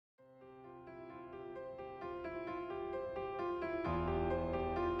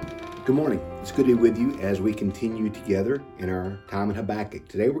Good morning. It's good to be with you as we continue together in our time in Habakkuk.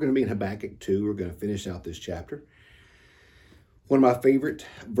 Today we're going to be in Habakkuk 2. We're going to finish out this chapter. One of my favorite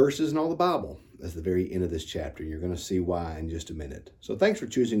verses in all the Bible is the very end of this chapter. You're going to see why in just a minute. So thanks for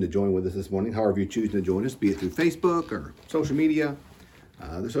choosing to join with us this morning. However you're choosing to join us, be it through Facebook or social media,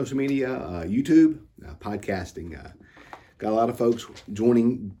 YouTube, podcasting. Got a lot of folks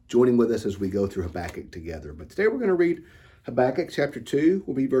joining with us as we go through Habakkuk together. But today we're going to read Habakkuk chapter 2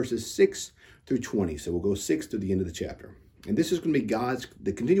 will be verses 6 through 20. So we'll go 6 to the end of the chapter. And this is going to be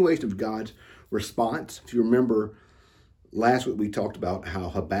the continuation of God's response. If you remember, last week we talked about how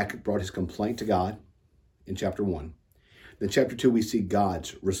Habakkuk brought his complaint to God in chapter 1. Then chapter 2, we see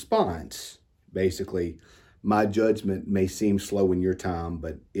God's response. Basically, my judgment may seem slow in your time,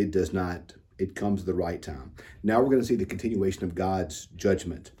 but it does not. It comes at the right time. Now we're going to see the continuation of God's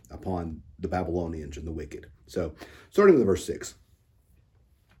judgment upon the Babylonians and the wicked. So, starting with verse 6.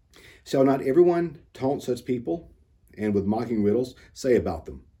 Shall not everyone taunt such people, and with mocking riddles say about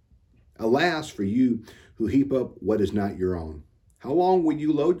them, alas for you who heap up what is not your own. How long will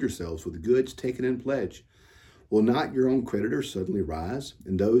you load yourselves with goods taken in pledge? Will not your own creditors suddenly rise,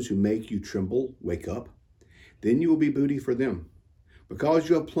 and those who make you tremble wake up? Then you will be booty for them, because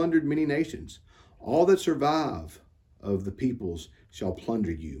you have plundered many nations. All that survive of the peoples shall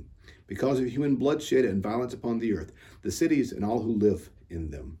plunder you, because of human bloodshed and violence upon the earth, the cities and all who live in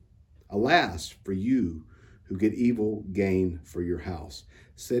them. Alas for you who get evil gain for your house,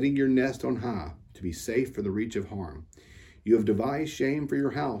 setting your nest on high to be safe for the reach of harm. You have devised shame for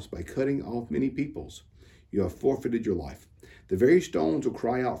your house by cutting off many peoples. You have forfeited your life. The very stones will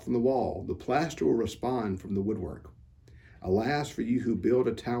cry out from the wall. The plaster will respond from the woodwork. Alas for you who build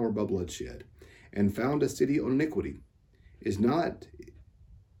a tower by bloodshed and found a city on iniquity. Is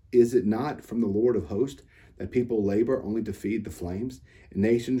it not from the Lord of hosts that people labor only to feed the flames, and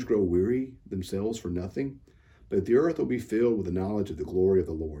nations grow weary themselves for nothing? But the earth will be filled with the knowledge of the glory of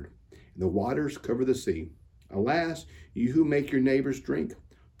the Lord, and the waters cover the sea. Alas, you who make your neighbors drink,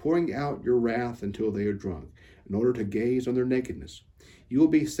 pouring out your wrath until they are drunk, in order to gaze on their nakedness. You will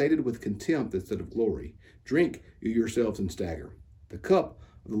be sated with contempt instead of glory. Drink you yourselves and stagger. The cup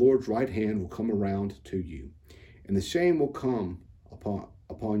of the Lord's right hand will come around to you, and the shame will come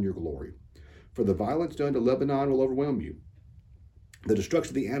upon your glory. For the violence done to Lebanon will overwhelm you. The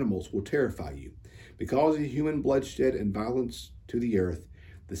destruction of the animals will terrify you. Because of human bloodshed and violence to the earth,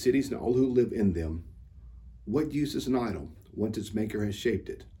 the cities and all who live in them, what use is an idol once its maker has shaped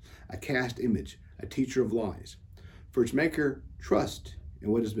it? A cast image, a teacher of lies. For its maker trusts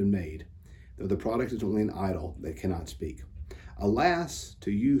in what has been made, though the product is only an idol that cannot speak. Alas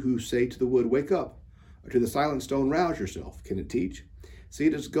to you who say to the wood, wake up, or to the silent stone, rouse yourself. Can it teach? See,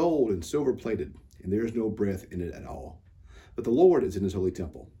 it is gold and silver plated, and there is no breath in it at all. But the Lord is in his holy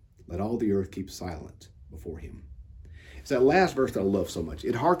temple. Let all the earth keep silent before him. It's that last verse that I love so much.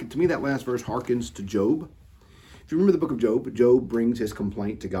 To me, that last verse harkens to Job. If you remember the book of Job, Job brings his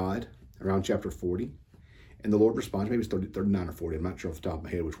complaint to God around chapter 40. And the Lord responds. Maybe it's 39 or 40. I'm not sure off the top of my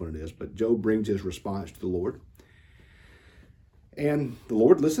head which one it is. But Job brings his response to the Lord. And the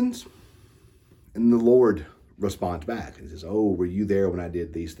Lord listens. And the Lord responds back and says, oh, were you there when I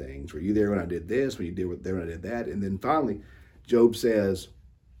did these things? Were you there when I did this? Were you there when I did that? And then finally, Job says,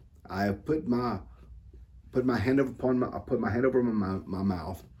 I have put my hand over my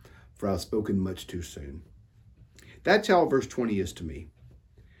mouth, for I have spoken much too soon. That's how verse 20 is to me.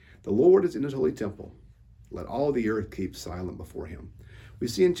 The Lord is in his holy temple. Let all the earth keep silent before him. We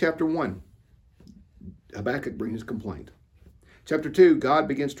see in chapter 1, Habakkuk brings his complaint. Chapter 2, God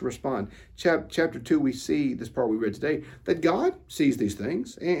begins to respond. Chapter 2, we see, this part we read today, that God sees these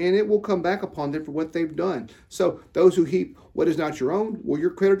things, and it will come back upon them for what they've done. So those who heap what is not your own, well, your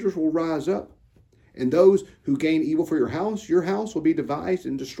creditors will rise up. And those who gain evil for your house will be devised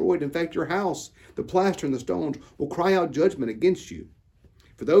and destroyed. In fact, your house, the plaster and the stones, will cry out judgment against you.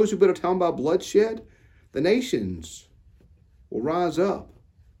 For those who build a town by bloodshed, the nations will rise up.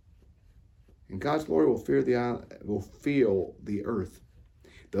 And God's glory will fill the earth.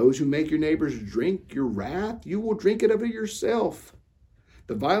 Those who make your neighbors drink your wrath, you will drink it of yourself.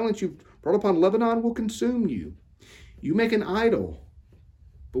 The violence you've brought upon Lebanon will consume you. You make an idol.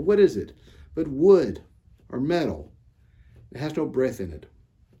 But what is it? But wood or metal. It has no breath in it.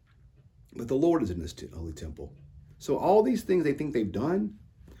 But the Lord is in his holy temple. So all these things they think they've done,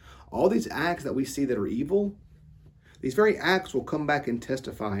 all these acts that we see that are evil, these very acts will come back and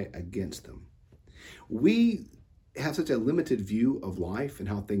testify against them. We have such a limited view of life and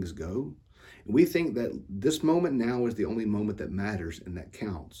how things go. And we think that this moment now is the only moment that matters and that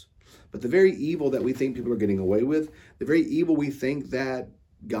counts. But the very evil that we think people are getting away with, the very evil we think that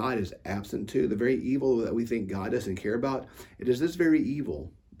God is absent to, the very evil that we think God doesn't care about, it is this very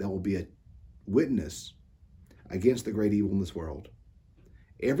evil that will be a witness against the great evil in this world.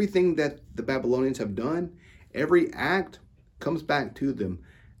 Everything that the Babylonians have done, every act comes back to them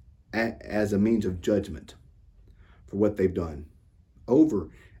as a means of judgment for what they've done.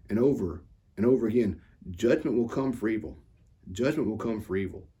 Over and over and over again, judgment will come for evil. Judgment will come for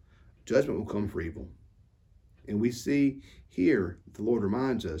evil. Judgment will come for evil. And we see here, the Lord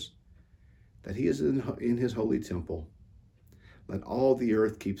reminds us that he is in his holy temple. Let all the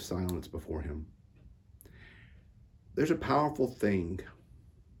earth keep silence before him. There's a powerful thing,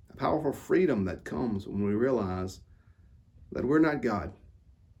 a powerful freedom that comes when we realize that we're not God.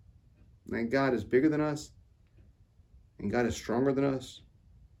 That God is bigger than us, and God is stronger than us,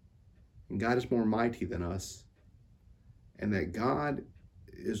 and God is more mighty than us, and that God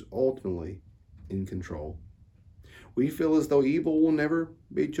is ultimately in control. We feel as though evil will never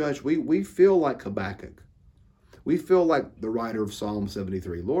be judged. We feel like Habakkuk. We feel like the writer of Psalm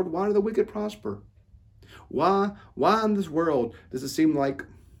 73. Lord, why do the wicked prosper? Why in this world does it seem like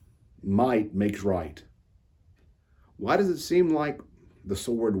might makes right? Why does it seem like the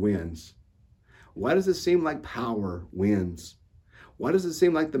sword wins? Why does it seem like power wins? Why does it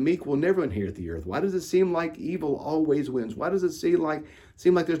seem like the meek will never inherit the earth? Why does it seem like evil always wins? Why does it seem like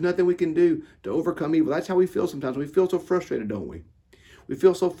there's nothing we can do to overcome evil? That's how we feel sometimes. We feel so frustrated, don't we? We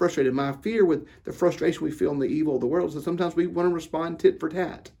feel so frustrated. My fear with the frustration we feel in the evil of the world is that sometimes we want to respond tit for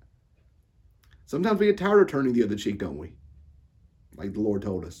tat. Sometimes we get tired of turning the other cheek, don't we? Like the Lord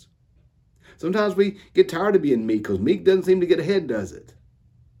told us. Sometimes we get tired of being meek because meek doesn't seem to get ahead, does it?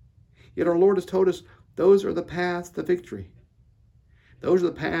 Yet our Lord has told us those are the paths to victory. Those are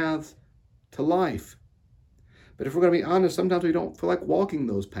the paths to life. But if we're going to be honest, sometimes we don't feel like walking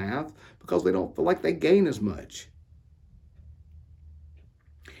those paths because we don't feel like they gain as much.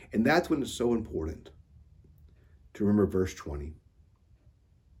 And that's when it's so important to remember verse 20.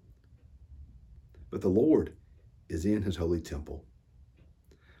 But the Lord is in his holy temple.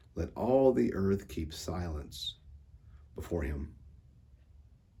 Let all the earth keep silence before him.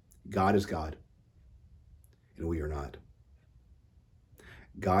 God is God, and we are not.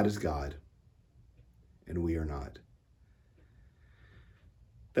 God is God, and we are not.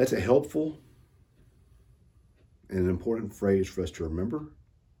 That's a helpful and an important phrase for us to remember,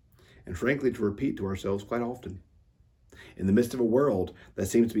 and frankly, to repeat to ourselves quite often. In the midst of a world that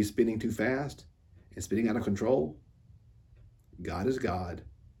seems to be spinning too fast and spinning out of control, God is God,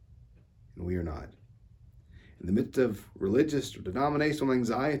 and we are not. In the midst of religious or denominational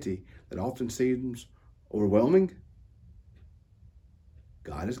anxiety that often seems overwhelming,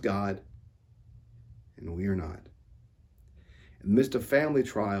 God is God, and we are not. In the midst of family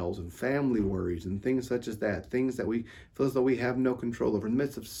trials and family worries and things such as that, things that we feel as though we have no control over, in the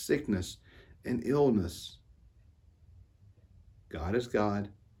midst of sickness and illness, God is God,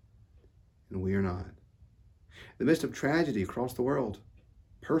 and we are not. In the midst of tragedy across the world,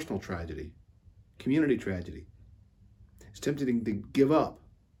 personal tragedy, community tragedy, it's tempting to give up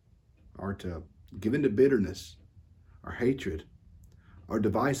or to give into bitterness or hatred or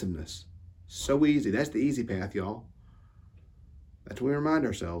divisiveness. So easy. That's the easy path, y'all. That's when we remind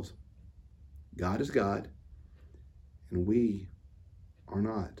ourselves, God is God, and we are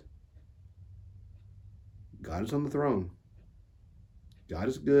not. God is on the throne. God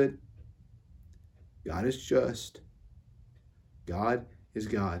is good. God is just. God is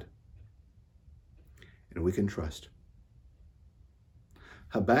God. And we can trust.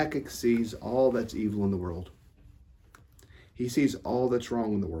 Habakkuk sees all that's evil in the world. He sees all that's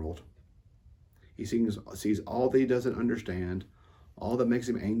wrong in the world. He sees all that he doesn't understand, all that makes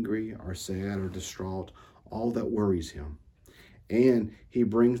him angry or sad or distraught, all that worries him. And he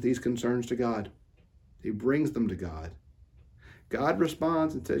brings these concerns to God. He brings them to God. God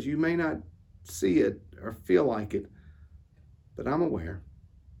responds and says, you may not see it or feel like it, but I'm aware.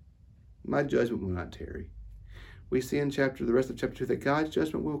 My judgment will not tarry. We see in the rest of chapter 2 that God's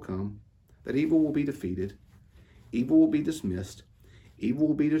judgment will come, that evil will be defeated, evil will be dismissed, evil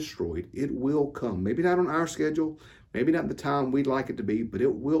will be destroyed. It will come. Maybe not on our schedule, maybe not the time we'd like it to be, but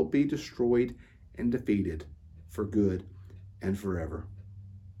it will be destroyed and defeated for good and forever.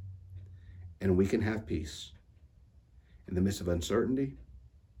 And we can have peace in the midst of uncertainty, in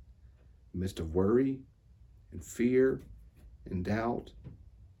the midst of worry and fear and doubt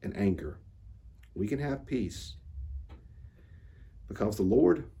and anger. We can have peace because the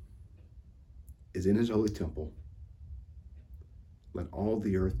Lord is in his holy temple. Let all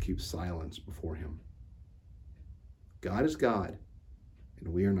the earth keep silence before him. God is God, and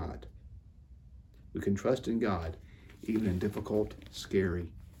we are not. We can trust in God even in difficult, scary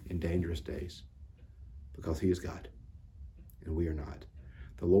in dangerous days, because he is God and we are not.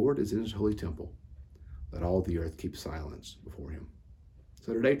 The Lord is in his holy temple. Let all the earth keep silence before him.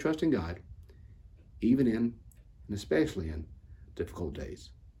 So today, trust in God, even in, and especially in, difficult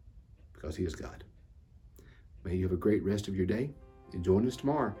days, because he is God. May you have a great rest of your day, and join us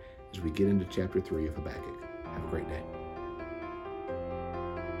tomorrow as we get into chapter 3 of Habakkuk. Have a great day.